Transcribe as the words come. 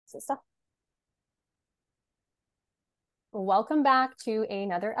sister. Welcome back to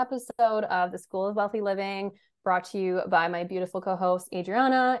another episode of the School of Wealthy Living, brought to you by my beautiful co-host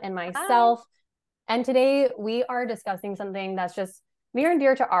Adriana and myself. Hi. And today we are discussing something that's just near and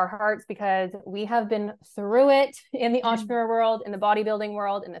dear to our hearts because we have been through it in the entrepreneur world, in the bodybuilding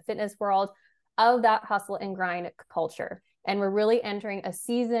world, in the fitness world, of that hustle and grind culture. And we're really entering a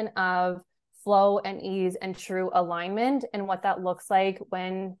season of flow and ease and true alignment, and what that looks like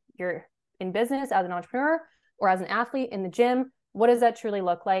when you're in business as an entrepreneur or as an athlete in the gym. What does that truly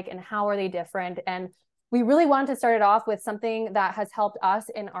look like, and how are they different? And we really wanted to start it off with something that has helped us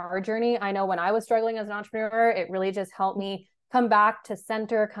in our journey. I know when I was struggling as an entrepreneur, it really just helped me come back to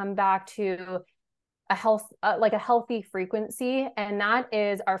center, come back to a healthy frequency. And that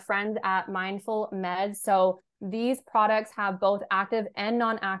is our friends at Mindful Meds. So these products have both active and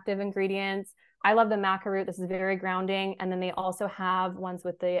non-active ingredients. I love the maca root. This is very grounding. And then they also have ones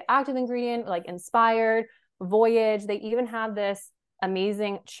with the active ingredient, like Inspired, Voyage. They even have this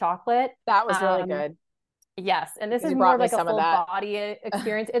amazing chocolate. That was really good. Yes. And this is You more brought of me like a some of full that. body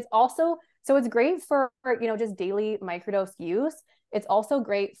experience. It's also, so it's great for, just daily microdose use. It's also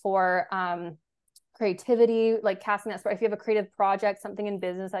great for creativity, like casting that spark. If you have a creative project, something in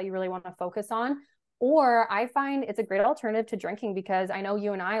business that you really want to focus on. Or I find it's a great alternative to drinking, because I know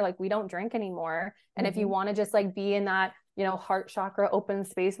you and I, like, we don't drink anymore. And if you want to just like be in that, heart chakra open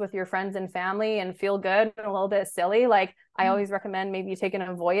space with your friends and family and feel good and a little bit silly, like I always recommend maybe taking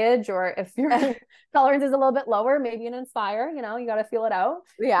a Voyage, or if your tolerance is a little bit lower, maybe an Inspire, you got to feel it out.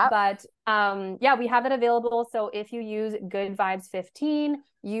 Yeah. But yeah, we have it available. So if you use Good Vibes 15,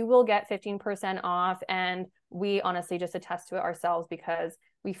 you will get 15% off. And we honestly just attest to it ourselves because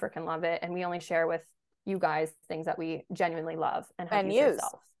we freaking love it. And we only share with you guys things that we genuinely love and have used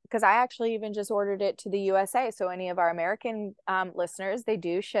ourselves. Because I actually even just ordered it to the USA. So any of our American listeners, they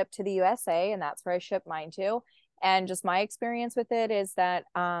do ship to the USA, and that's where I ship mine to. And just my experience with it is that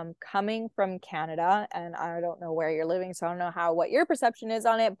coming from Canada, and I don't know where you're living, so I don't know what your perception is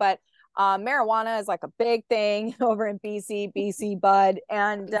on it, but marijuana is like a big thing over in BC bud.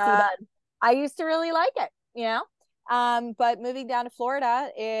 And I used to really like it, but moving down to Florida,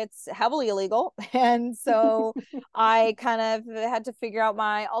 it's heavily illegal. And so I kind of had to figure out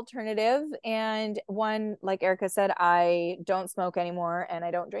my alternative. And one, like Erica said, I don't smoke anymore and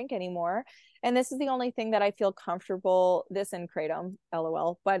I don't drink anymore. And this is the only thing that I feel comfortable, this and Kratom,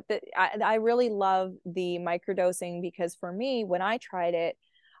 LOL. But I really love the microdosing, because for me, when I tried it,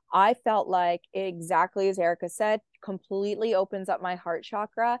 I felt like, exactly as Erica said, completely opens up my heart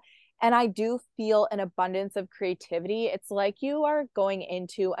chakra. And I do feel an abundance of creativity. It's like you are going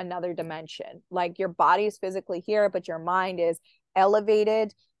into another dimension. Like your body is physically here, but your mind is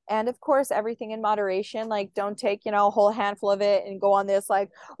elevated. And of course, everything in moderation. Like, don't take, a whole handful of it and go on this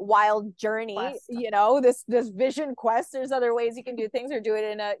like wild journey, this vision quest. There's other ways you can do things, or do it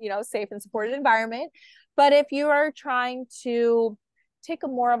in a, safe and supported environment. But if you are trying to take a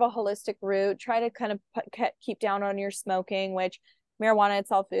more of a holistic route, try to kind of keep down on your smoking, which marijuana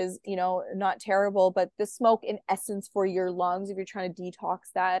itself is, not terrible, but the smoke in essence for your lungs, if you're trying to detox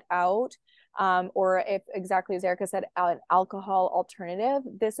that out, or if, exactly as Erica said, an alcohol alternative,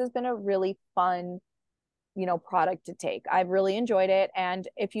 this has been a really fun, product to take. I've really enjoyed it. And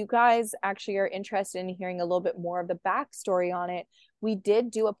if you guys actually are interested in hearing a little bit more of the backstory on it, we did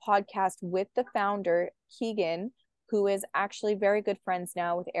do a podcast with the founder, Keegan, who is actually very good friends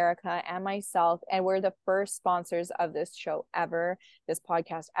now with Erica and myself. And we're the first sponsors of this show ever, this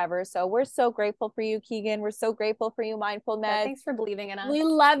podcast ever. So we're so grateful for you, Keegan. We're so grateful for you, Mindful Meds. Yeah, thanks for believing in us. We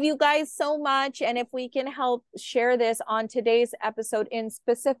love you guys so much. And if we can help share this on today's episode in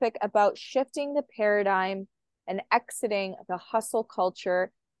specific about shifting the paradigm and exiting the hustle culture,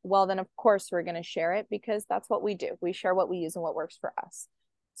 well, then of course we're going to share it, because that's what we do. We share what we use and what works for us.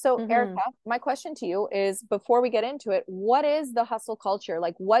 So Erica, my question to you is, before we get into it, what is the hustle culture?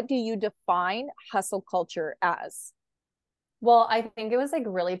 Like, what do you define hustle culture as? Well, I think it was like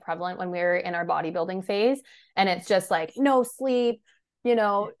really prevalent when we were in our bodybuilding phase, and it's just like no sleep,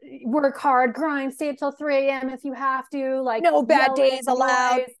 work hard, grind, stay up till 3 a.m. if you have to, like no bad days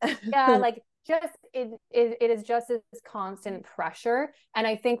allowed. Yeah, like just it is just this constant pressure. And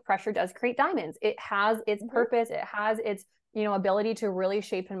I think pressure does create diamonds. It has its purpose, it has its ability to really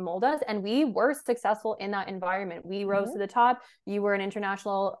shape and mold us. And we were successful in that environment. We rose to the top. You were an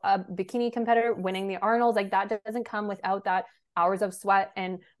international bikini competitor, winning the Arnolds. Like, that doesn't come without that hours of sweat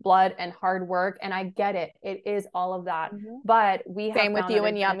and blood and hard work. And I get it. It is all of that. But we have Same with you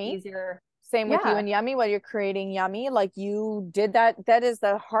and Yummy. Same with you and Yummy. While you're creating Yummy, like, you did that. That is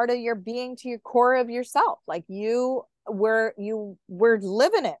the heart of your being, to your core of yourself. Like, you we're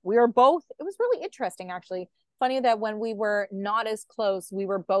living it. We were both, it was really interesting actually. Funny that when we were not as close, we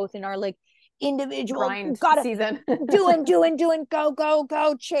were both in our like individual grind gotta season. doing,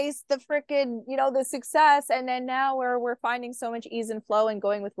 go, chase the freaking, the success. And then now we're finding so much ease and flow and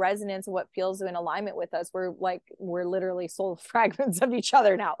going with resonance and what feels in alignment with us. We're literally soul fragments of each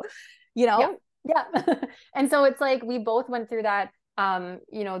other now, Yeah. And so it's like we both went through that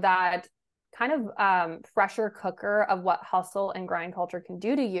that kind of pressure cooker of what hustle and grind culture can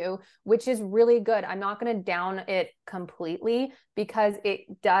do to you, which is really good. I'm not going to down it completely because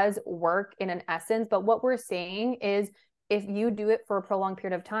it does work in an essence. But what we're saying is if you do it for a prolonged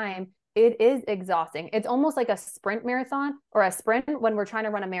period of time, it is exhausting. It's almost like a sprint marathon or a sprint when we're trying to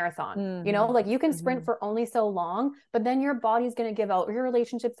run a marathon. Mm-hmm. Like you can sprint for only so long, but then your body's going to give out, or your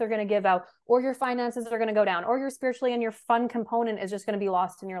relationships are going to give out, or your finances are going to go down, or your spiritually and your fun component is just going to be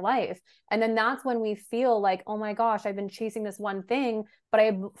lost in your life. And then that's when we feel like, oh my gosh, I've been chasing this one thing, but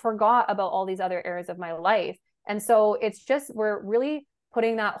I forgot about all these other areas of my life. And so it's just, we're really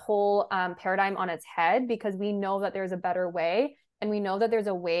putting that whole paradigm on its head because we know that there's a better way. And we know that there's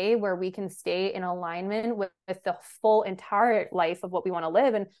a way where we can stay in alignment with the full entire life of what we want to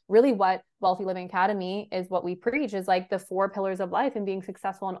live. And really what Wealthy Living Academy is what we preach is like the 4 pillars of life and being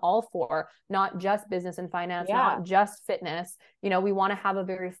successful in all 4, not just business and finance, not just fitness. We want to have a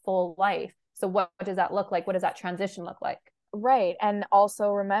very full life. So what does that look like? What does that transition look like? Right. And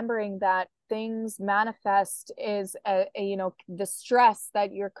also remembering that things manifest is the stress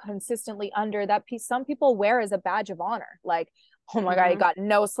that you're consistently under, that piece some people wear as a badge of honor. Like, oh my God, I got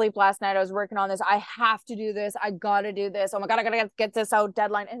no sleep last night. I was working on this. I have to do this. I got to do this. Oh my God, I got to get this out,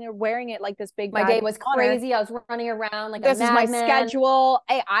 deadline. And they're wearing it like this big My day was crazy. I was running around like this a is madman. my schedule.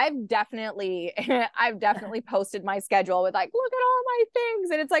 Hey, I've definitely posted my schedule with like, look at all my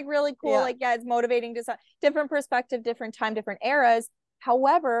things. And it's like really cool. Yeah. Like, yeah, it's motivating to different perspective, different time, different eras.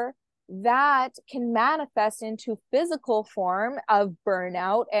 However, that can manifest into physical form of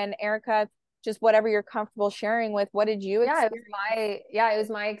burnout. And Erica, just whatever you're comfortable sharing with, what did you experience? It was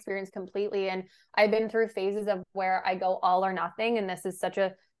my experience completely. And I've been through phases of where I go all or nothing. And this is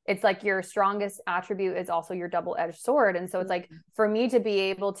it's like your strongest attribute is also your double-edged sword. And so it's like for me to be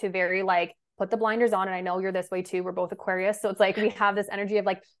able to very like put the blinders on, and I know you're this way too. We're both Aquarius. So it's like we have this energy of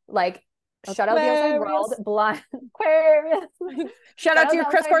like shut out the outside world, blind Aquarius. Shout out to you,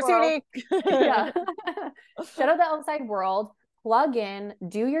 Chris Corsini. Yeah. Shut out the outside world. Plug in,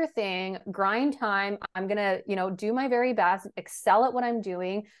 do your thing, grind time. I'm going to, do my very best, excel at what I'm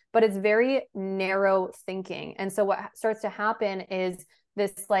doing, but it's very narrow thinking. And so what starts to happen is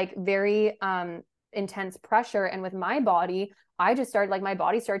this like very intense pressure. And with my body, I just started my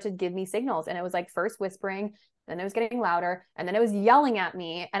body started to give me signals. And it was like first whispering, then it was getting louder, and then it was yelling at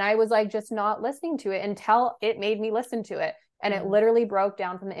me. And I was like, just not listening to it until it made me listen to it. And it literally broke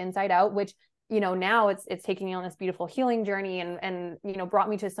down from the inside out, which now it's taking me on this beautiful healing journey and brought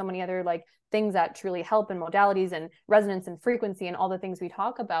me to so many other like things that truly help in modalities and resonance and frequency and all the things we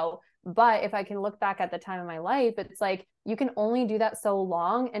talk about. But if I can look back at the time of my life, it's like you can only do that so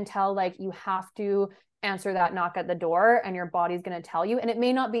long until like you have to answer that knock at the door and your body's going to tell you. And it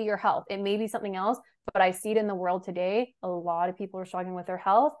may not be your health, it may be something else, but I see it in the world today. A lot of people are struggling with their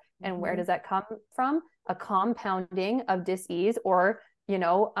health. And where does that come from? A compounding of dis-ease or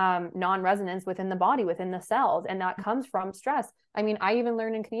non-resonance within the body, within the cells. And that comes from stress. I mean, I even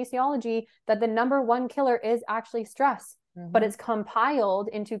learned in kinesiology that the number 1 killer is actually stress, but it's compiled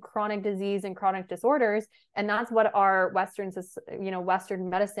into chronic disease and chronic disorders. And that's what our Western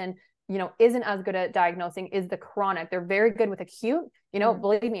medicine, isn't as good at diagnosing is the chronic. They're very good with acute,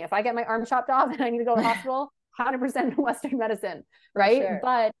 believe me, if I get my arm chopped off and I need to go to the hospital, 100% Western medicine, right? Sure.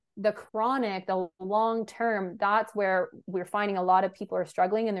 But the chronic, the long term, that's where we're finding a lot of people are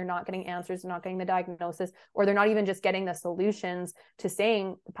struggling and they're not getting answers, they're not getting the diagnosis, or they're not even just getting the solutions to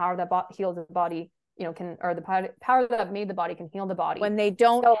saying the power that heals the body, the power that made the body can heal the body. When they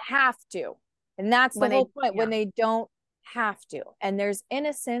don't have to. And that's the whole point, when they don't have to. And there's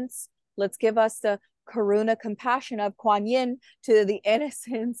innocence. Let's give us the karuna compassion of Kuan Yin to the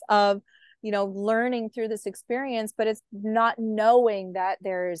innocence of learning through this experience, but it's not knowing that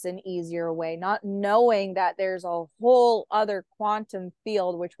there's an easier way, not knowing that there's a whole other quantum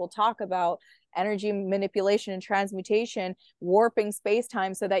field, which we'll talk about, energy manipulation and transmutation, warping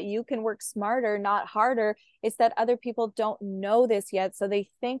space-time so that you can work smarter, not harder. It's that other people don't know this yet. So they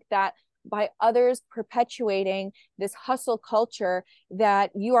think that by others perpetuating this hustle culture that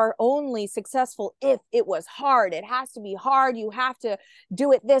you are only successful if it was hard. It has to be hard. You have to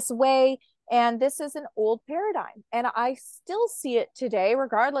do it this way. And this is an old paradigm. And I still see it today,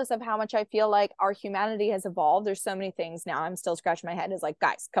 regardless of how much I feel like our humanity has evolved. There's so many things now. I'm still scratching my head. It's like,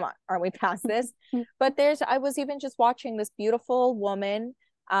 guys, come on, aren't we past this? But I was even just watching this beautiful woman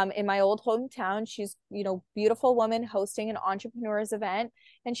in my old hometown. She's, beautiful woman hosting an entrepreneurs event.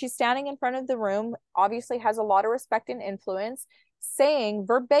 And she's standing in front of the room, obviously has a lot of respect and influence, saying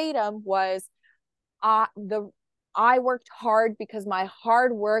verbatim was, I worked hard because my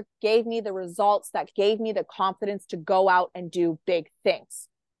hard work gave me the results that gave me the confidence to go out and do big things.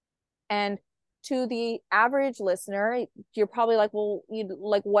 And to the average listener, you're probably like, well,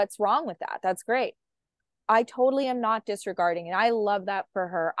 what's wrong with that? That's great. I totally am not disregarding it. I love that for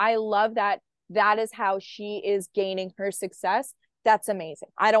her. I love that that is how she is gaining her success. That's amazing.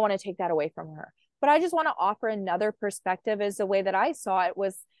 I don't want to take that away from her. But I just want to offer another perspective, as the way that I saw it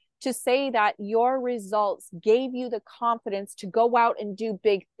was to say that your results gave you the confidence to go out and do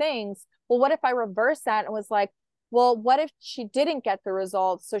big things. Well, what if I reverse that and was like, well, what if she didn't get the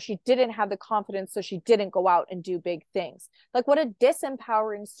results, so she didn't have the confidence, so she didn't go out and do big things? Like, what a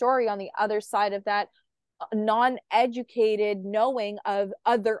disempowering story on the other side of that non-educated knowing of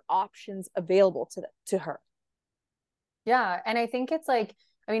other options available to her. Yeah. And I think it's like,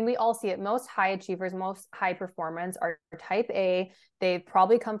 I mean, we all see it. Most high achievers, most high performers are type A. They've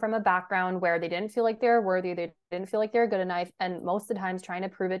probably come from a background where they didn't feel like they're worthy. They didn't feel like they're good enough. And most of the times trying to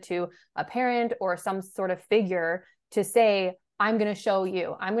prove it to a parent or some sort of figure to say, I'm going to show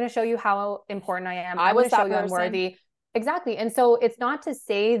you. I'm going to show you how important I am. I'm going to show you I'm worthy. Exactly. And so it's not to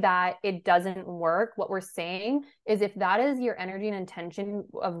say that it doesn't work. What we're saying is, if that is your energy and intention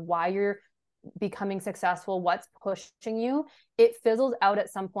of why you're becoming successful, what's pushing you, it fizzles out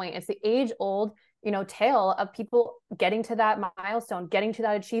at some point. It's the age old, tale of people getting to that milestone, getting to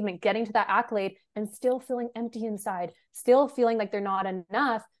that achievement, getting to that accolade, and still feeling empty inside, still feeling like they're not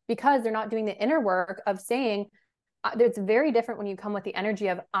enough because they're not doing the inner work of saying, it's very different when you come with the energy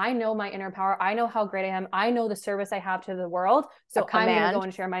of, I know my inner power. I know how great I am. I know the service I have to the world. So I'm going to go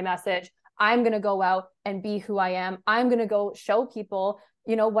and share my message. I'm going to go out and be who I am. I'm going to go show people,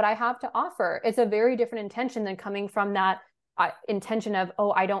 what I have to offer. It's a very different intention than coming from that intention of,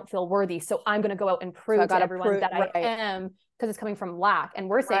 oh, I don't feel worthy, so I'm going to go out and prove to everyone that I am, because it's coming from lack. And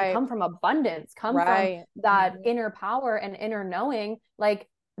we're saying, come from abundance, come from that inner power and inner knowing. Like,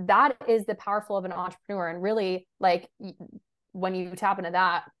 that is the powerful of an entrepreneur. And really, like, when you tap into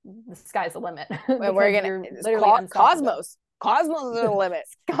that, the sky's the limit. And we're gonna literally cosmos is the limit.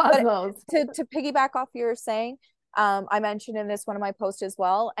 Cosmos. To piggyback off you're saying, I mentioned in this one of my posts as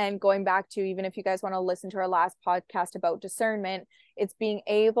well, and going back to, even if you guys want to listen to our last podcast about discernment, it's being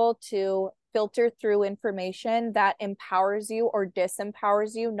able to filter through information that empowers you or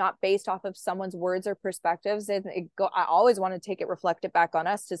disempowers you, not based off of someone's words or perspectives. I always want to take it, reflect it back on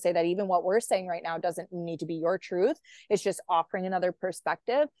us, to say that even what we're saying right now doesn't need to be your truth. It's just offering another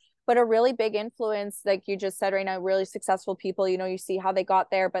perspective. But a really big influence, like you just said right now, really successful people, you see how they got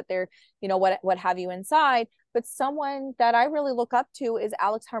there, but they're, what have you inside. But someone that I really look up to is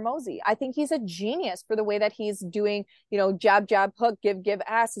Alex Hormozi. I think he's a genius for the way that he's doing, jab, jab, hook, give,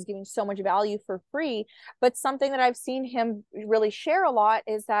 ass. He's giving so much value for free. But something that I've seen him really share a lot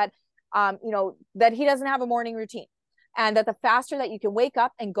is that, that he doesn't have a morning routine. And that the faster that you can wake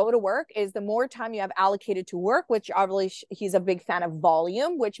up and go to work is the more time you have allocated to work, which obviously he's a big fan of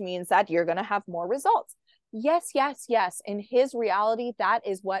volume, which means that you're going to have more results. Yes. In his reality, that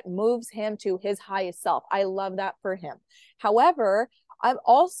is what moves him to his highest self. I love that for him. However, I'm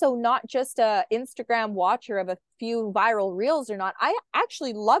also not just a Instagram watcher of a few viral reels or not. I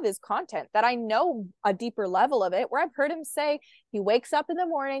actually love his content, that I know a deeper level of it, where I've heard him say he wakes up in the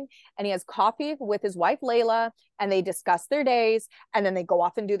morning and he has coffee with his wife, Layla, and they discuss their days, and then they go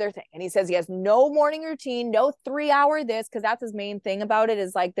off and do their thing. And he says he has no morning routine, no 3-hour this, because that's his main thing about it,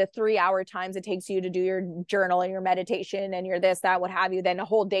 is like the 3-hour times it takes you to do your journal and your meditation and your this, that, what have you. Then a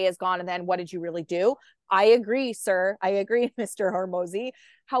whole day is gone. And then what did you really do? I agree, sir. I agree, Mr. Hormozi.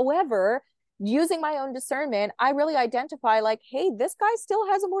 However, using my own discernment, I really identify like, hey, this guy still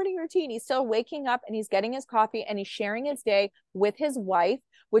has a morning routine. He's still waking up and he's getting his coffee and he's sharing his day with his wife,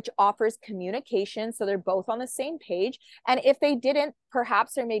 which offers communication. So they're both on the same page. And if they didn't,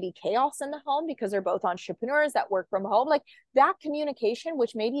 perhaps there may be chaos in the home because they're both entrepreneurs that work from home. Like, that communication,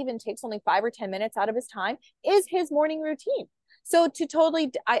 which maybe even takes only 5 or 10 minutes out of his time, is his morning routine. So to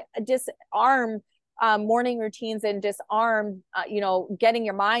totally disarm morning routines and disarm, getting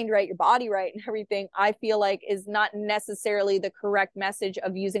your mind right, your body right, and everything, I feel like is not necessarily the correct message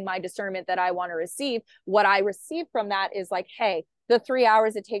of using my discernment that I want to receive. What I receive from that is like, hey, the 3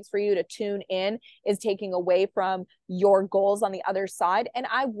 hours it takes for you to tune in is taking away from your goals on the other side. And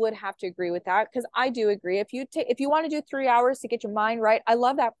I would have to agree with that, because I do agree. If you want to do 3 hours to get your mind right, I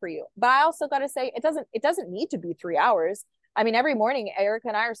love that for you. But I also got to say, it doesn't need to be 3 hours. I mean, every morning, Erica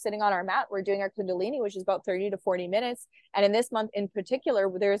and I are sitting on our mat. We're doing our Kundalini, which is about 30 to 40 minutes. And in this month in particular,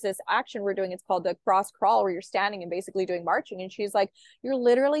 there's this action we're doing. It's called the cross crawl, where you're standing and basically doing marching. And she's like, you're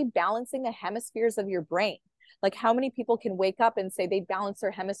literally balancing the hemispheres of your brain. Like, how many people can wake up and say they balance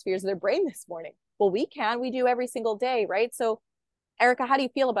their hemispheres of their brain this morning? Well, we can. We do every single day, right? So, Erica, how do you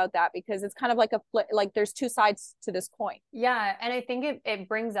feel about that? Because it's kind of like like there's two sides to this coin. Yeah. And I think it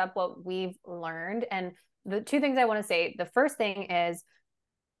brings up what we've learned. And the two things I want to say, the first thing is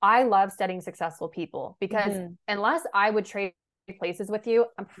I love studying successful people, because unless I would trade places with you,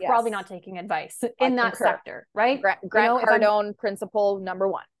 I'm probably not taking advice in that sector, right? Grant Cardone principle number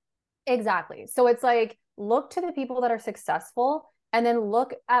one. Exactly. So it's like, look to the people that are successful and then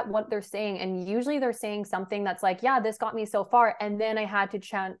look at what they're saying. And usually they're saying something that's like, yeah, this got me so far. And then I had to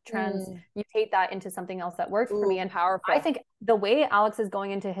transmutate that into something else that worked for me. And powerful. I think the way Alex is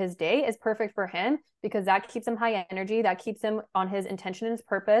going into his day is perfect for him, because that keeps him high energy. That keeps him on his intention and his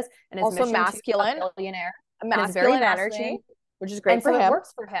purpose and his also mission masculine, to be a billionaire. Masculine energy, which is great and for so him. It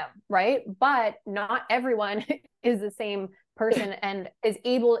works for him, right? But not everyone is the same person and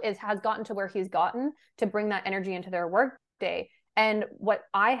has gotten to where he's gotten to bring that energy into their work day. And what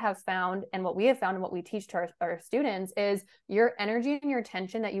I have found, and what we have found, and what we teach to our students, is your energy and your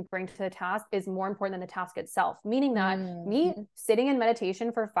attention that you bring to the task is more important than the task itself. Meaning that me sitting in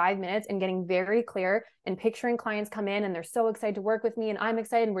meditation for 5 minutes and getting very clear and picturing clients come in and they're so excited to work with me, and I'm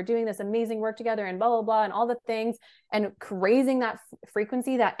excited, and we're doing this amazing work together, and blah, blah, blah, and all the things, and raising that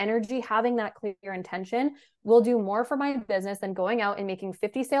frequency, that energy, having that clear intention will do more for my business than going out and making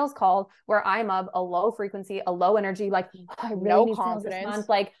 50 sales calls where I'm of a low frequency, a low energy, like, oh, I really need sales this month.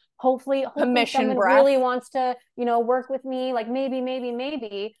 Like, hopefully someone really wants to, work with me. Like,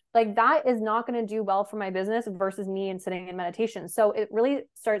 maybe like that is not going to do well for my business versus me and sitting in meditation. So it really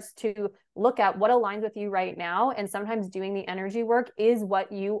starts to look at what aligns with you right now. And sometimes doing the energy work is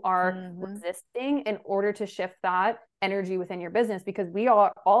what you are resisting in order to shift that energy within your business, because we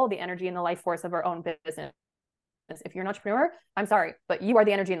are all the energy and the life force of our own business. If you're an entrepreneur, I'm sorry, but you are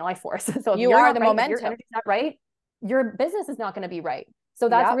the energy and the life force. So if you are the momentum. If your energy's not right, your business is not going to be right. So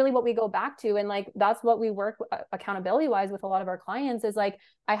that's really what we go back to. And like, that's what we work accountability wise with a lot of our clients is like,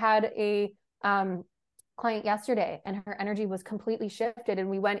 I had a client yesterday and her energy was completely shifted. And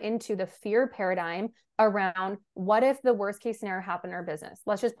we went into the fear paradigm around, what if the worst case scenario happened in our business?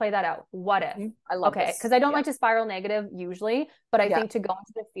 Let's just play that out. What if? I love this. Because I don't like to spiral negative usually, but I think to go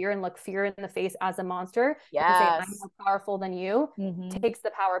into the fear and look fear in the face as a monster and say, I'm more powerful than you, takes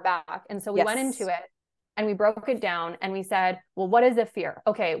the power back. And so we went into it and we broke it down and we said, well, what is a fear?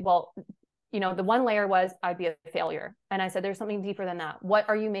 Okay, well, the one layer was I'd be a failure. And I said, there's something deeper than that. What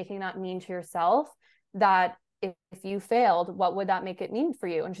are you making that mean to yourself? That if you failed, what would that make it mean for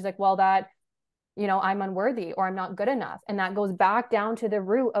you? And she's like, well, that, I'm unworthy or I'm not good enough. And that goes back down to the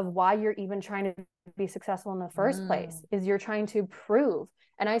root of why you're even trying to be successful in the first place, is you're trying to prove.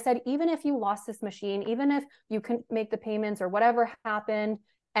 And I said, even if you lost this machine, even if you couldn't make the payments or whatever happened,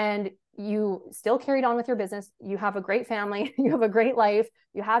 and you still carried on with your business, you have a great family, you have a great life,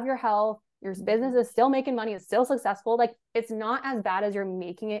 you have your health, your business is still making money, it's still successful. Like, it's not as bad as you're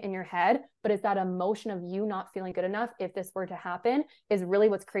making it in your head, but it's that emotion of you not feeling good enough if this were to happen is really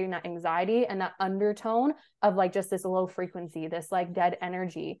what's creating that anxiety and that undertone of like just this low frequency, this like dead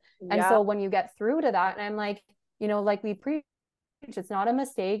energy. And so when you get through to that, and I'm like, like we preach, it's not a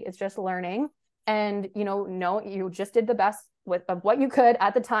mistake, it's just learning. And, no, you just did the best of what you could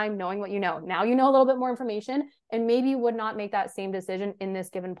at the time, knowing what you know. Now you know a little bit more information, and maybe you would not make that same decision in this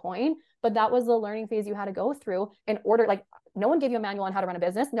given point, but that was the learning phase you had to go through in order. Like, no one gave you a manual on how to run a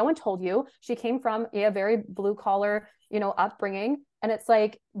business. No one told you. She came from a very blue collar, upbringing. And it's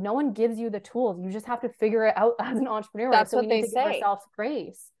like, no one gives you the tools. You just have to figure it out as an entrepreneur. That's so what we need they to say. Give ourselves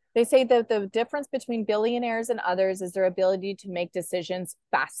grace. They say that the difference between billionaires and others is their ability to make decisions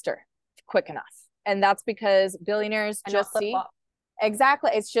faster, quick enough. And that's because billionaires just see. Exactly.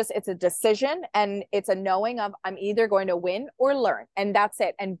 It's a decision, and it's a knowing of, I'm either going to win or learn, and that's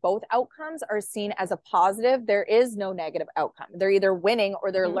it. And both outcomes are seen as a positive. There is no negative outcome. They're either winning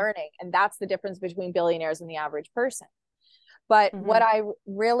or they're learning. And that's the difference between billionaires and the average person. But what I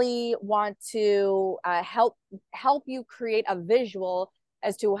really want to help you create a visual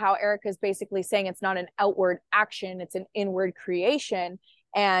as to how Erica is basically saying it's not an outward action, it's an inward creation.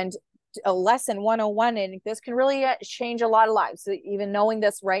 And a lesson 101, and this can really change a lot of lives. So even knowing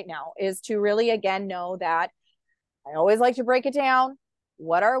this right now is to really, again, know that I always like to break it down.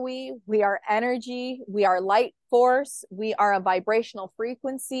 What are we? We are energy. We are light force. We are a vibrational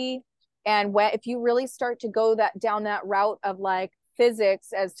frequency. And if you really start to go down that route of like physics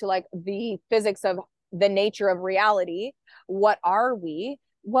as to like the physics of the nature of reality, what are we?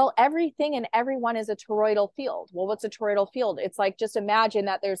 Well, everything and everyone is a toroidal field. Well, what's a toroidal field? It's like, just imagine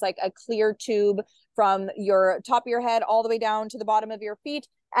that there's like a clear tube from your top of your head all the way down to the bottom of your feet,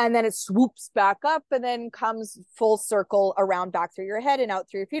 and then it swoops back up and then comes full circle around back through your head and out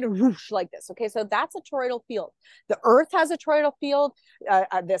through your feet and whoosh like this. Okay, so that's a toroidal field. The earth has a toroidal field.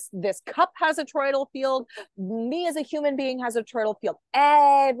 This cup has a toroidal field. Me as a human being has a toroidal field.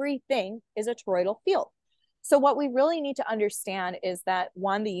 Everything is a toroidal field. So what we really need to understand is that,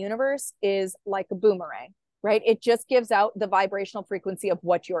 one, the universe is like a boomerang, right? It just gives out the vibrational frequency of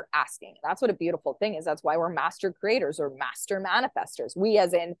what you're asking. That's what a beautiful thing is. That's why we're master creators or master manifestors. We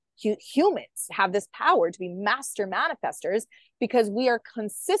as in humans have this power to be master manifestors because we are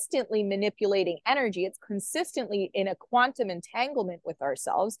consistently manipulating energy. It's consistently in a quantum entanglement with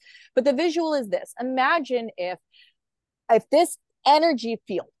ourselves. But the visual is this. Imagine if this energy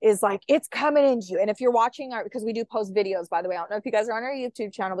field is like, it's coming into you. And if you're watching because we do post videos, by the way, I don't know if you guys are on our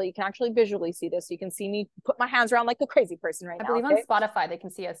YouTube channel, but you can actually visually see this. You can see me put my hands around like the crazy person right now. I believe on Spotify, they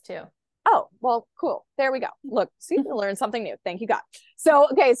can see us too. Oh, well, cool. There we go. Look, see, you learn something new. Thank you, God. So,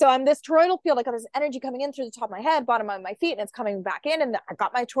 okay. So I'm this toroidal field. I got this energy coming in through the top of my head, bottom of my feet, and it's coming back in. And I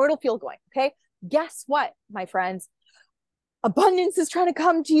got my toroidal field going. Okay. Guess what, my friends? Abundance is trying to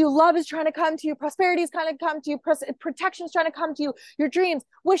come to you. Love is trying to come to you. Prosperity is trying to come to you. Protection is trying to come to you. Your dreams,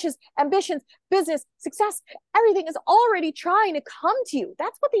 wishes, ambitions, business, success, everything is already trying to come to you.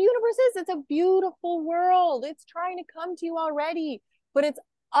 That's what the universe is. It's a beautiful world. It's trying to come to you already. But it's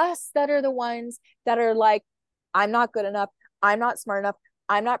us that are the ones that are like, I'm not good enough. I'm not smart enough.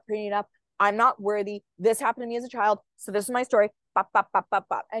 I'm not pretty enough. I'm not worthy. This happened to me as a child. So this is my story. Bop, bop, bop, bop,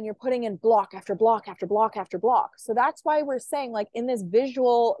 bop. And you're putting in block after block after block after block. So that's why we're saying, like, in this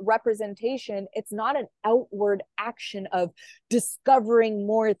visual representation, it's not an outward action of discovering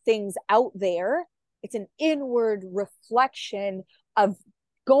more things out there. It's an inward reflection of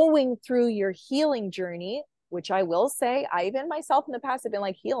going through your healing journey, which I will say, I even myself in the past have been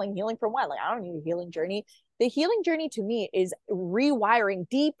like, healing from what? Like, I don't need a healing journey. The healing journey to me is rewiring,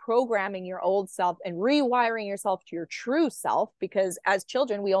 deprogramming your old self and rewiring yourself to your true self, because as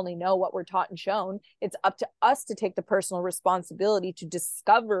children, we only know what we're taught and shown. It's up to us to take the personal responsibility to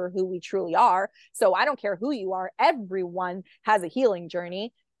discover who we truly are. So I don't care who you are. Everyone has a healing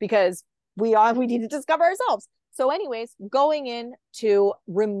journey because we need to discover ourselves. So anyways, going in to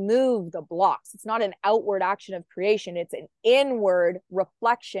remove the blocks. It's not an outward action of creation. It's an inward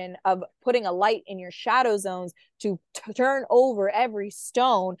reflection of putting a light in your shadow zones to turn over every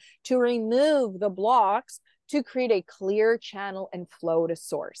stone, to remove the blocks, to create a clear channel and flow to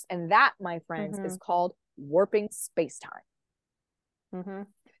source. And that, my friends, is called warping space-time.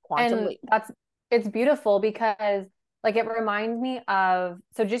 Quantum leap. It's beautiful because, like, it reminds me of,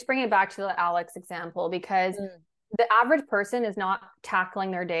 so just bring it back to the Alex example, because the average person is not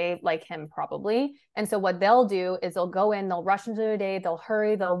tackling their day like him probably. And so what they'll do is they'll go in, they'll rush into their day, they'll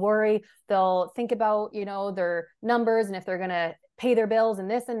hurry, they'll worry, they'll think about, their numbers and if they're going to pay their bills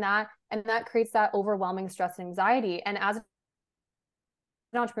and this and that. And that creates that overwhelming stress and anxiety. And as an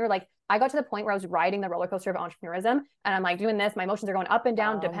entrepreneur, like, I got to the point where I was riding the roller coaster of entrepreneurism, and I'm like doing this, my emotions are going up and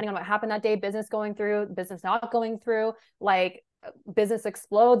down depending on what happened that day, business going through, business not going through, like business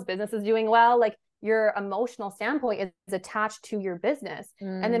explodes, business is doing well, like your emotional standpoint is attached to your business.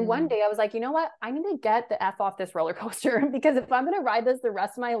 And then one day I was like, you know what? I need to get the F off this roller coaster, because if I'm going to ride this the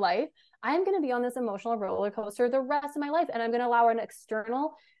rest of my life, I'm going to be on this emotional roller coaster the rest of my life. And I'm going to allow an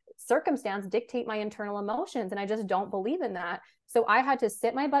external circumstance dictate my internal emotions. And I just don't believe in that. So I had to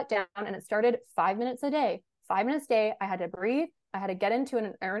sit my butt down, and it started 5 minutes a day, 5 minutes a day. I had to breathe. I had to get into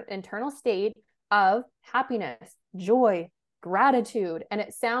an internal state of happiness, joy, gratitude. And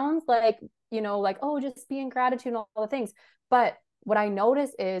it sounds like, like, oh, just be in gratitude and all the things. But what I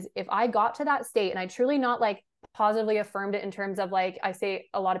noticed is if I got to that state and I truly not like positively affirmed it in terms of, like, I say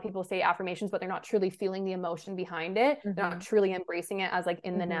a lot of people say affirmations, but they're not truly feeling the emotion behind it. They're not truly embracing it as like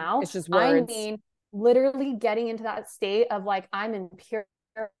in the now. It's just words. I mean, literally getting into that state of like, I'm in pure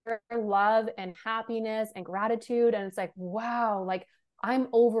love and happiness and gratitude. And it's like, wow, like I'm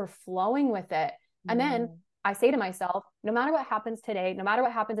overflowing with it. And then I say to myself, no matter what happens today, no matter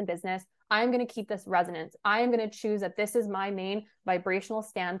what happens in business, I'm going to keep this resonance. I am going to choose that this is my main vibrational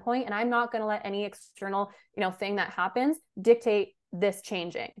standpoint. And I'm not going to let any external, thing that happens dictate this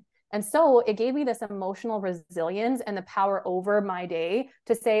changing. And so it gave me this emotional resilience and the power over my day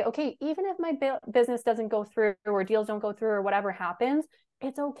to say, okay, even if my business doesn't go through or deals don't go through or whatever happens,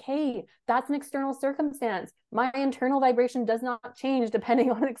 it's okay. That's an external circumstance. My internal vibration does not change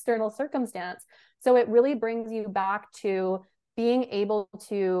depending on an external circumstance. So it really brings you back to being able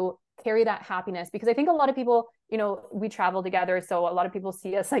to carry that happiness, because I think a lot of people, you know, we travel together. So a lot of people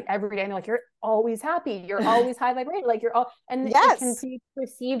see us like every day and they're like, you're always happy. You're always high vibrating. Like you're all, and it can Yes. be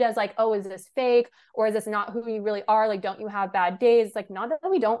perceived as like, oh, is this fake? Or is this not who you really are? Like, don't you have bad days? It's like, not that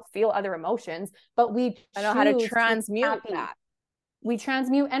we don't feel other emotions, but we I know how to choose to be transmute happy. that We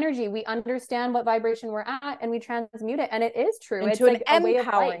transmute energy. We understand what vibration we're at and we transmute it. And it is true. It's into an like a way of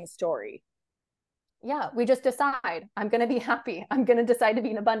life. empowering story. Yeah, we just decide, I'm going to be happy. I'm going to decide to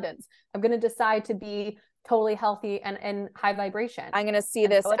be in abundance. I'm going to decide to be totally healthy and high vibration. I'm going to see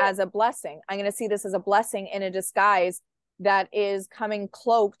this as a blessing. I'm going to see this as a blessing in a disguise that is coming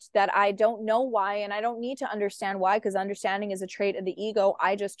cloaked, that I don't know why, and I don't need to understand why, because understanding is a trait of the ego.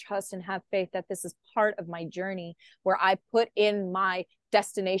 I just trust and have faith that this is part of my journey, where I put in my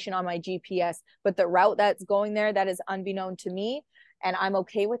destination on my GPS, but the route that's going there, that is unbeknown to me. And I'm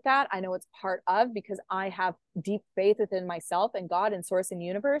okay with that. I know it's part of, because I have deep faith within myself and God and source and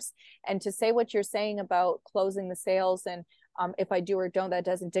universe. And to say what you're saying about closing the sales and if I do or don't, that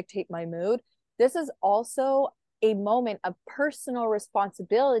doesn't dictate my mood. This is also a moment of personal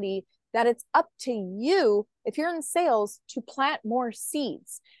responsibility, that it's up to you, if you're in sales, to plant more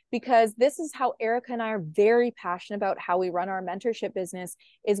seeds, because this is how Erica and I are very passionate about how we run our mentorship business.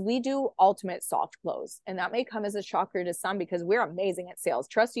 Is we do ultimate soft close, and that may come as a shocker to some, because we're amazing at sales.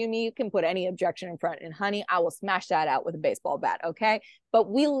 Trust you me, you can put any objection in front, and honey, I will smash that out with a baseball bat. Okay, but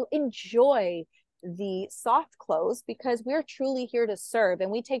we'll enjoy the soft close because we're truly here to serve, and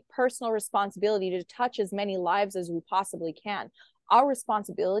we take personal responsibility to touch as many lives as we possibly can. Our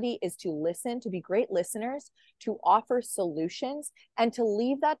responsibility is to listen, to be great listeners, to offer solutions, and to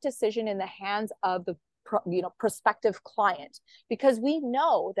leave that decision in the hands of the prospective client, because we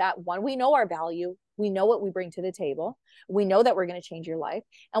know that, one, we know our value, we know what we bring to the table, we know that we're going to change your life,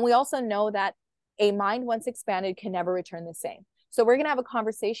 and we also know that a mind once expanded can never return the same. So we're going to have a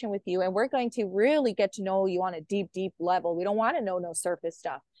conversation with you, and we're going to really get to know you on a deep, deep level. We don't want to know no surface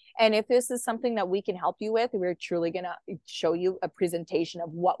stuff. And if this is something that we can help you with, we're truly going to show you a presentation of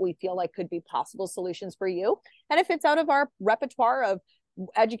what we feel like could be possible solutions for you. And if it's out of our repertoire of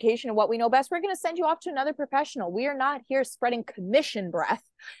education and what we know best, we're going to send you off to another professional. We are not here spreading commission breath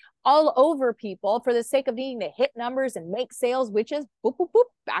all over people for the sake of needing to hit numbers and make sales, which is boop, boop, boop,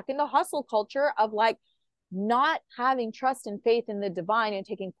 back into hustle culture of like not having trust and faith in the divine and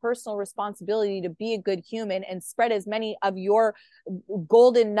taking personal responsibility to be a good human and spread as many of your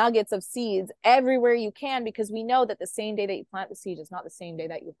golden nuggets of seeds everywhere you can, because we know that the same day that you plant the seed is not the same day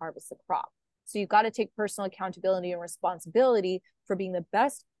that you harvest the crop. So you've got to take personal accountability and responsibility for being the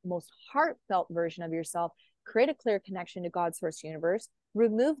best, most heartfelt version of yourself, create a clear connection to God's source universe,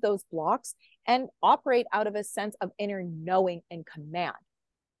 remove those blocks, and operate out of a sense of inner knowing and command.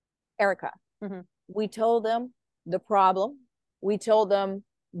 Erica, we told them the problem. We told them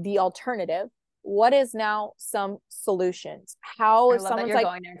the alternative. What is now some solutions? How, if someone's like,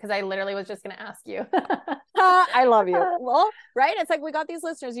 going there, because I literally was just going to ask you. I love you. Well, right? It's like, we got these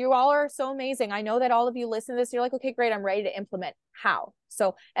listeners. You all are so amazing. I know that all of you listen to this. You're like, okay, great. I'm ready to implement. How?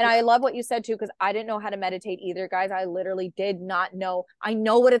 So, and I love what you said too, because I didn't know how to meditate either, guys. I literally did not know. I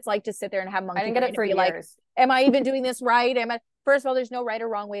know what it's like to sit there and have monkey. I didn't get it for years. Like, am I even doing this right? First of all, there's no right or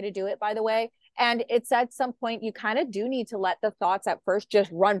wrong way to do it, by the way. And it's at some point, you kind of do need to let the thoughts at first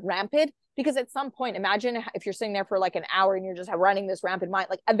just run rampant, because at some point, imagine if you're sitting there for like an hour and you're just running this rampant mind,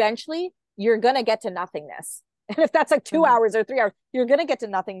 like eventually you're going to get to nothingness. And if that's like 2 hours or 3 hours, you're going to get to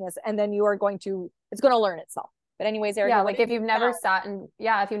nothingness. And then you are going to, it's going to learn itself. But anyways, Erica, yeah, like if you've never sat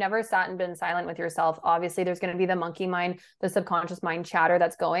and been silent with yourself, obviously there's going to be the monkey mind, the subconscious mind chatter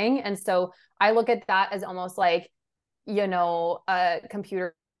that's going. And so I look at that as almost like, you know, a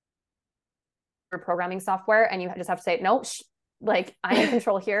computer programming software, and you just have to say, no, like I'm in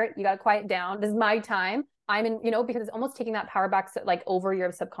control here. You got to quiet down. This is my time. I'm in, you know, because it's almost taking that power back, like over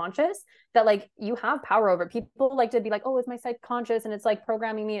your subconscious, that like you have power over. People like to be like, oh, it's my subconscious and it's like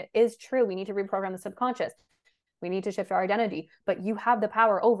programming me. It is true. We need to reprogram the subconscious. We need to shift our identity, but you have the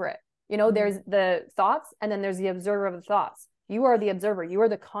power over it. You know, there's the thoughts, and then there's the observer of the thoughts. You are the observer. You are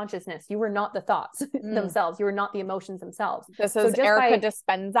the consciousness. You are not the thoughts themselves. You are not the emotions themselves. This is Erica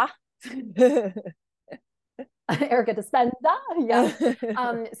Dispenza. Erica Dispenza.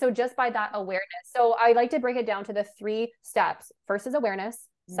 Yeah. So just by that awareness. So I like to break it down to the 3 steps. First is awareness.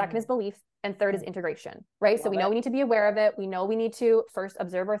 Second is belief. And third is integration, right? So we know we need to be aware of it. We know we need to first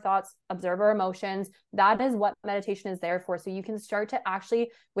observe our thoughts, observe our emotions. That is what meditation is there for. So you can start to actually,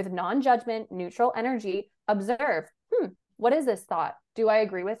 with non-judgment, neutral energy, observe, what is this thought? Do I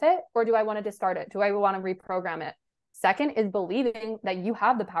agree with it? Or do I want to discard it? Do I want to reprogram it? Second is believing that you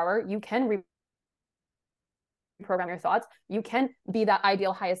have the power. You can reprogram your thoughts. You can be that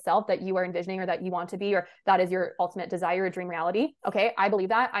ideal highest self that you are envisioning or that you want to be, or that is your ultimate desire or dream reality. Okay, I believe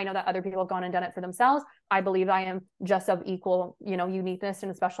that. I know that other people have gone and done it for themselves. I believe I am just of equal, uniqueness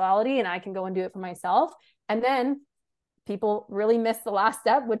and speciality, and I can go and do it for myself. And then people really miss the last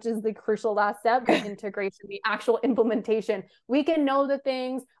step, which is the crucial last step, the integration, the actual implementation. We can know the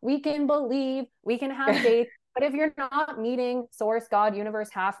things, we can believe, we can have faith, but if you're not meeting source, God, universe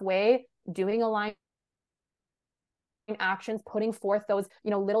halfway, doing aligned actions, putting forth those,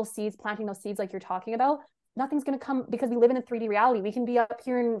 little seeds, planting those seeds like you're talking about, nothing's going to come, because we live in a 3D reality. We can be up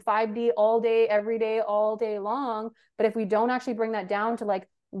here in 5D all day, every day, all day long. But if we don't actually bring that down to like,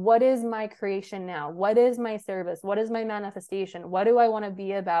 what is my creation now? What is my service? What is my manifestation? What do I want to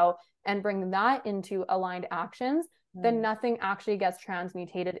be about? And bring that into aligned actions, then nothing actually gets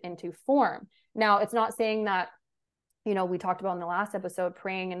transmutated into form. Now, it's not saying that, we talked about in the last episode,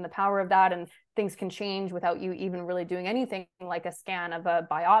 praying and the power of that, and things can change without you even really doing anything like a scan of a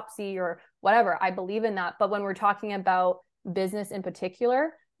biopsy or whatever. I believe in that. But when we're talking about business in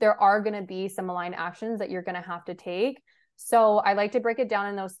particular, there are going to be some aligned actions that you're going to have to take. So I like to break it down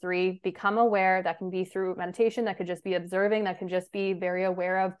in those three. Become aware. That can be through meditation. That could just be observing. That can just be very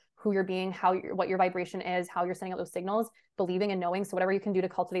aware of who you're being, what your vibration is, how you're sending out those signals, believing and knowing. So whatever you can do to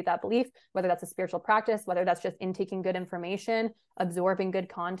cultivate that belief, whether that's a spiritual practice, whether that's just intaking good information, absorbing good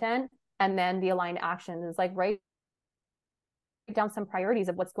content, and then the aligned actions is like write down some priorities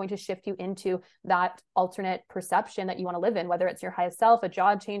of what's going to shift you into that alternate perception that you want to live in, whether it's your highest self, a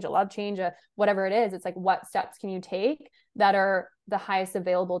job change, a love change, whatever it is. It's like, what steps can you take that are the highest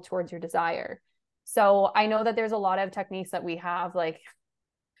available towards your desire? So I know that there's a lot of techniques that we have, like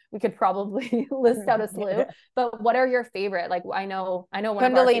we could probably list out a slew, but what are your favorite? Like, I know one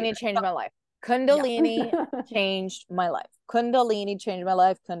Kundalini changed my life. Kundalini changed my life. Kundalini changed my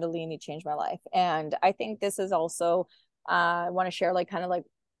life. Kundalini changed my life. And I think this is also, I want to share, like, kind of like,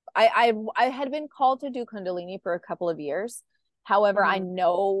 I had been called to do Kundalini for a couple of years. However, I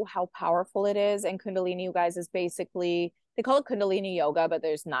know how powerful it is. And Kundalini, you guys, is basically, they call it Kundalini yoga, but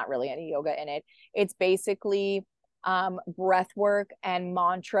there's not really any yoga in it. It's basically breath work and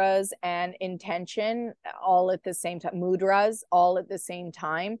mantras and intention all at the same time, mudras all at the same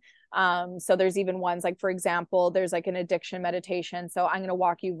time. So there's even ones like, for example, there's like an addiction meditation. So I'm going to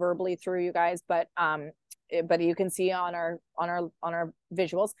walk you verbally through, you guys, but you can see on our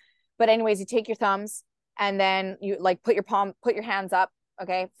visuals. But anyways, you take your thumbs and then you like put your hands up,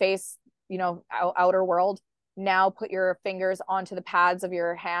 okay, face, outer world. Now put your fingers onto the pads of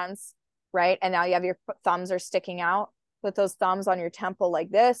your hands, right? And now you have your thumbs are sticking out. Put those thumbs on your temple like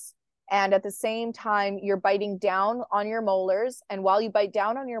this. And at the same time, you're biting down on your molars. And while you bite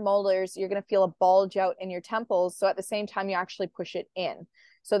down on your molars, you're going to feel a bulge out in your temples. So at the same time, you actually push it in.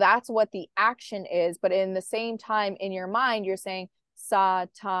 So that's what the action is. But in the same time, in your mind, you're saying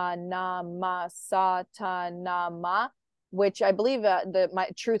Satanama, Satanama, which I believe my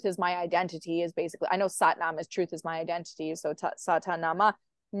truth is my identity is basically, I know Satnam is truth is my identity. So Satanama.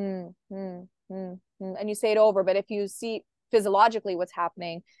 And you say it over. But if you see physiologically what's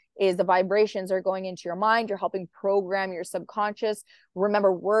happening is the vibrations are going into your mind. You're helping program your subconscious.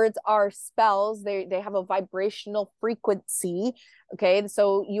 Remember, words are spells. They have a vibrational frequency. Okay.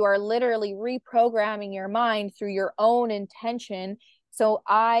 So you are literally reprogramming your mind through your own intention. So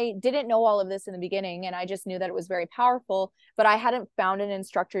I didn't know all of this in the beginning, and I just knew that it was very powerful, but I hadn't found an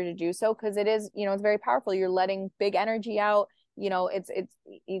instructor to do so, because it is, it's very powerful. You're letting big energy out. It's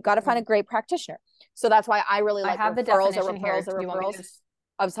you got to find a great practitioner. So that's why I really like referrals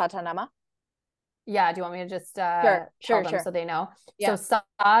of Satanama. Yeah. Do you want me to just sure. So they know? Yeah. So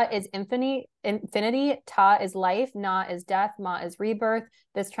Sa is infinity, Ta is life, Na is death, Ma is rebirth.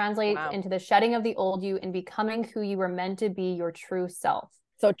 This translates into the shedding of the old you and becoming who you were meant to be, your true self.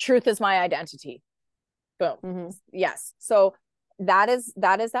 So truth is my identity. Boom. Yes. So that is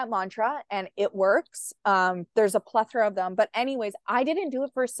that mantra, and it works. There's a plethora of them, but anyways, I didn't do it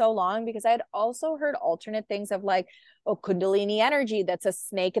for so long because I had also heard alternate things of like, Kundalini energy, that's a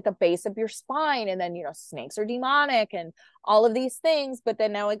snake at the base of your spine, and then snakes are demonic and all of these things. But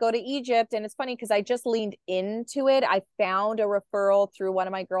then now I go to Egypt, and it's funny because I just leaned into it. I found a referral through one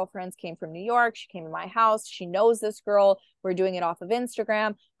of my girlfriends, came from New York. She came to my house. She knows this girl. We're doing it off of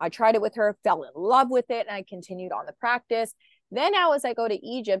Instagram. I tried it with her, fell in love with it, and I continued on the practice. Then now as I go to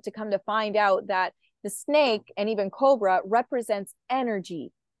Egypt to come to find out that the snake and even cobra represents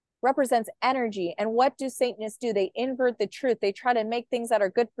energy. And what do Satanists do? They invert the truth. They try to make things that are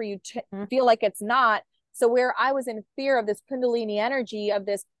good for you to feel like it's not. So where I was in fear of this Kundalini energy, of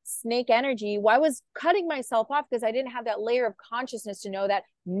this snake energy, well, I was cutting myself off because I didn't have that layer of consciousness to know that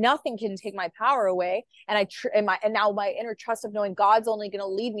nothing can take my power away. And now my inner trust of knowing God's only going to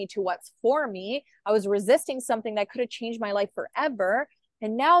lead me to what's for me. I was resisting something that could have changed my life forever.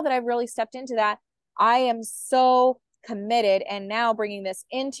 And now that I've really stepped into that, I am so committed. And now bringing this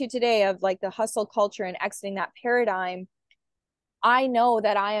into today of like the hustle culture and exiting that paradigm, I know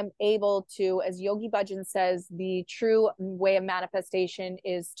that I am able to, as Yogi Bhajan says, the true way of manifestation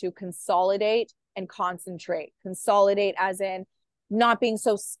is to consolidate and concentrate. Consolidate as in not being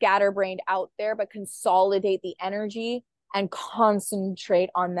so scatterbrained out there, but consolidate the energy and concentrate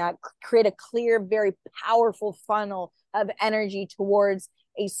on that, create a clear, very powerful funnel of energy towards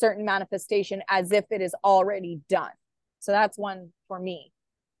a certain manifestation as if it is already done. So that's one for me,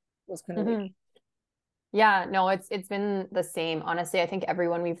 was Kundalini. Mm-hmm. Yeah, no, it's been the same. Honestly, I think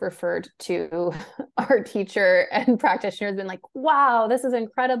everyone we've referred to, our teacher and practitioner, has been like, wow, this is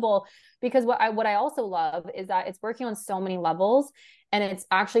incredible. Because what I also love is that it's working on so many levels, and it's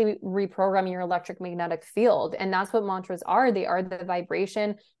actually reprogramming your electromagnetic field. And that's what mantras are. They are the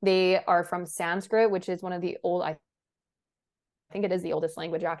vibration. They are from Sanskrit, which is one of the old, I think it is the oldest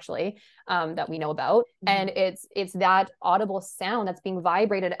language actually, that we know about. Mm-hmm. And it's that audible sound that's being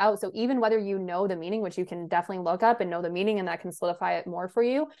vibrated out. So even whether you know the meaning, which you can definitely look up and know the meaning, and that can solidify it more for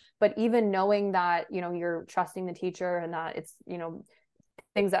you, but even knowing that, you know, you're trusting the teacher and that it's, you know,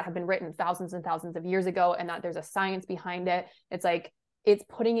 things that have been written thousands and thousands of years ago, and that there's a science behind it. It's like, it's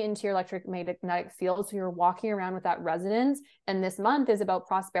putting it into your electromagnetic field. So you're walking around with that resonance. And this month is about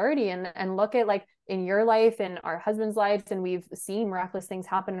prosperity, and look at, like, in your life and our husband's lives, and we've seen miraculous things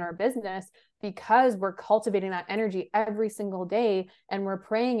happen in our business because we're cultivating that energy every single day, and we're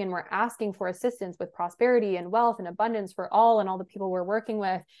praying and we're asking for assistance with prosperity and wealth and abundance for all and all the people we're working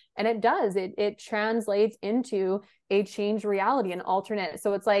with. And it translates into a changed reality, an alternate.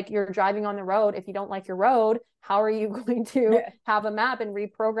 So it's like you're driving on the road. If you don't like your road, how are you going to have a map and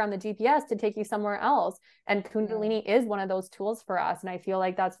reprogram the GPS to take you somewhere else? And Kundalini is one of those tools for us. And I feel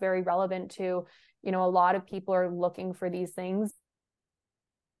like that's very relevant to, you know, a lot of people are looking for these things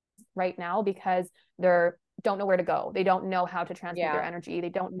right now because don't know where to go. They don't know how to transmit their energy. They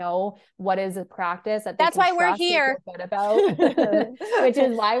don't know what is a practice that that's why we're here about, which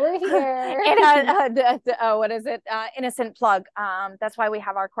is why we're here. What is it? Innocent plug. That's why we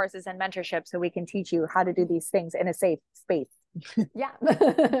have our courses and mentorship, so we can teach you how to do these things in a safe space. Yeah,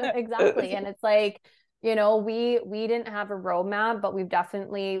 exactly. And it's like, you know, we didn't have a roadmap, but we've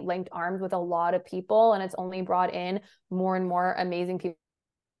definitely linked arms with a lot of people, and it's only brought in more and more amazing people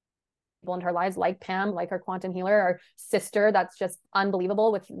into our lives, like Pam, like our quantum healer, our sister, that's just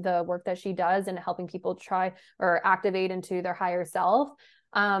unbelievable with the work that she does and helping people try or activate into their higher self.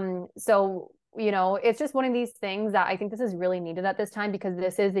 So, you know, it's just one of these things that I think this is really needed at this time, because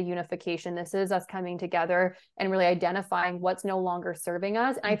this is the unification. This is us coming together and really identifying what's no longer serving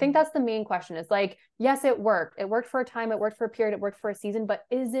us. And I think that's the main question. Is like, yes, it worked. It worked for a time. It worked for a period. It worked for a season, but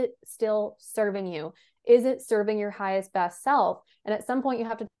is it still serving you? Is it serving your highest, best self? And at some point you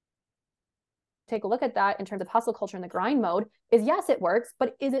have to take a look at that in terms of hustle culture and the grind mode. Is yes, it works,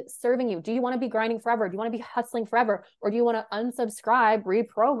 but is it serving you? Do you want to be grinding forever? Do you want to be hustling forever? Or do you want to unsubscribe,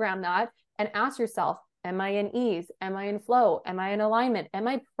 reprogram that, and ask yourself, am I in ease? Am I in flow? Am I in alignment? Am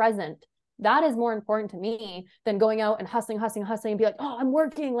I present? That is more important to me than going out and hustling and be like, oh, I'm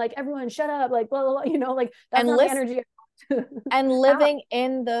working, like, everyone shut up, like, blah, blah, blah, you know, like, that's not the energy. And living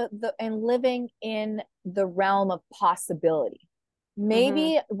in living in the realm of possibility.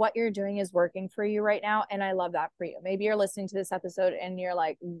 Maybe what you're doing is working for you right now, and I love that for you. Maybe you're listening to this episode and you're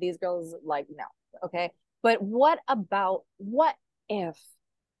like, these girls, like, no. Okay. But what if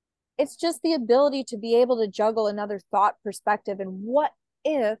it's just the ability to be able to juggle another thought perspective? And what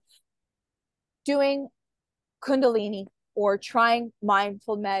if doing Kundalini or trying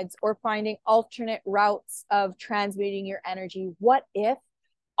mindful meds or finding alternate routes of transmuting your energy, what if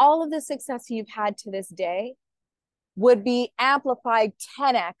all of the success you've had to this day would be amplified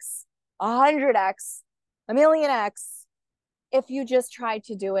 10x, 100x, a million x, if you just tried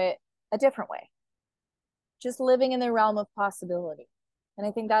to do it a different way? Just living in the realm of possibility. And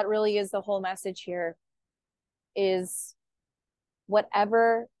I think that really is the whole message here, is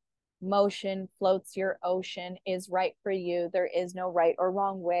whatever motion floats your ocean is right for you. There is no right or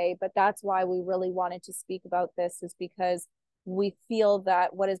wrong way. But that's why we really wanted to speak about this, is because we feel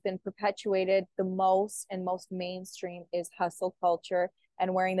that what has been perpetuated the most and most mainstream is hustle culture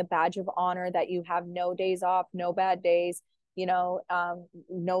and wearing the badge of honor that you have no days off, no bad days,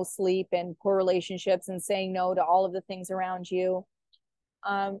 no sleep and poor relationships, and saying no to all of the things around you.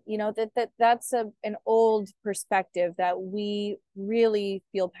 That's an old perspective that we really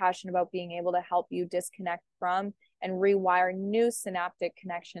feel passionate about being able to help you disconnect from and rewire new synaptic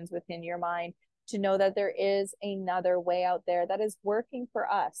connections within your mind to know that there is another way out there that is working for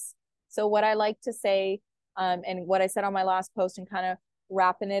us. So what I like to say, and what I said on my last post and kind of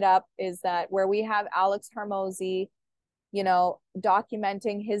wrapping it up, is that where we have Alex Hormozi,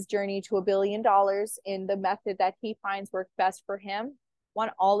 documenting his journey to $1 billion in the method that he finds works best for him,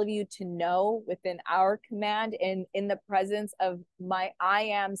 want all of you to know within our command and in the presence of my I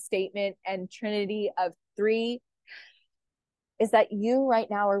am statement and trinity of 3 is that you right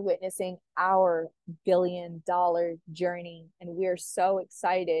now are witnessing our $1 billion journey. And we are so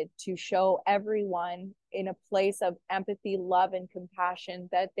excited to show everyone in a place of empathy, love, and compassion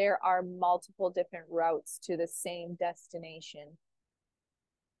that there are multiple different routes to the same destination.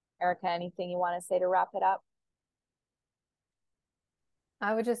 Erica, anything you want to say to wrap it up?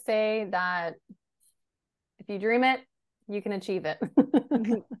 I would just say that if you dream it, you can achieve it.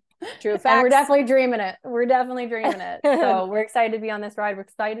 True facts. And we're definitely dreaming it. We're definitely dreaming it. So we're excited to be on this ride. We're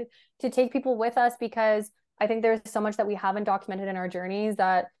excited to take people with us because I think there's so much that we haven't documented in our journeys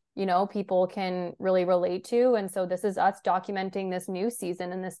that, people can really relate to. And so this is us documenting this new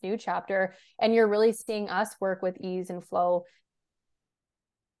season and this new chapter. And you're really seeing us work with ease and flow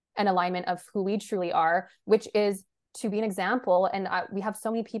and alignment of who we truly are, which is to be an example. And we have so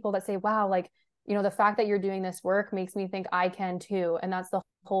many people that say, wow, the fact that you're doing this work makes me think I can too. And that's the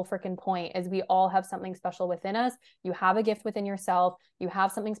whole freaking point, is we all have something special within us. You have a gift within yourself. You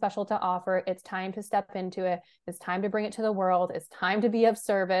have something special to offer. It's time to step into it. It's time to bring it to the world. It's time to be of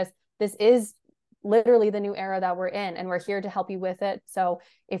service. This is literally the new era that we're in, and we're here to help you with it. So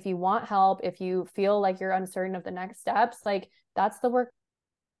if you want help, if you feel like you're uncertain of the next steps, that's the work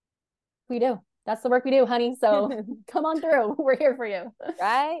we do. That's the work we do, honey. So come on through. We're here for you.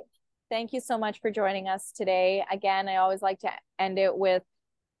 Right. Thank you so much for joining us today. Again, I always like to end it with,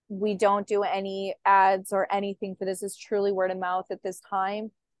 we don't do any ads or anything for this. It's truly word of mouth at this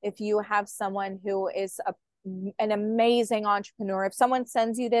time. If you have someone who is an amazing entrepreneur, if someone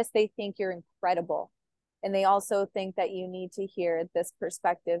sends you this, they think you're incredible. And they also think that you need to hear this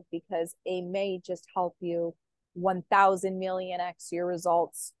perspective because it may just help you 1,000 million X your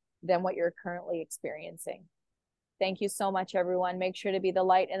results than what you're currently experiencing. Thank you so much, everyone. Make sure to be the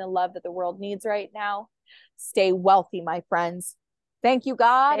light and the love that the world needs right now. Stay wealthy, my friends. Thank you,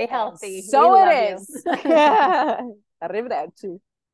 God. Stay healthy. So it is. Arrivederci.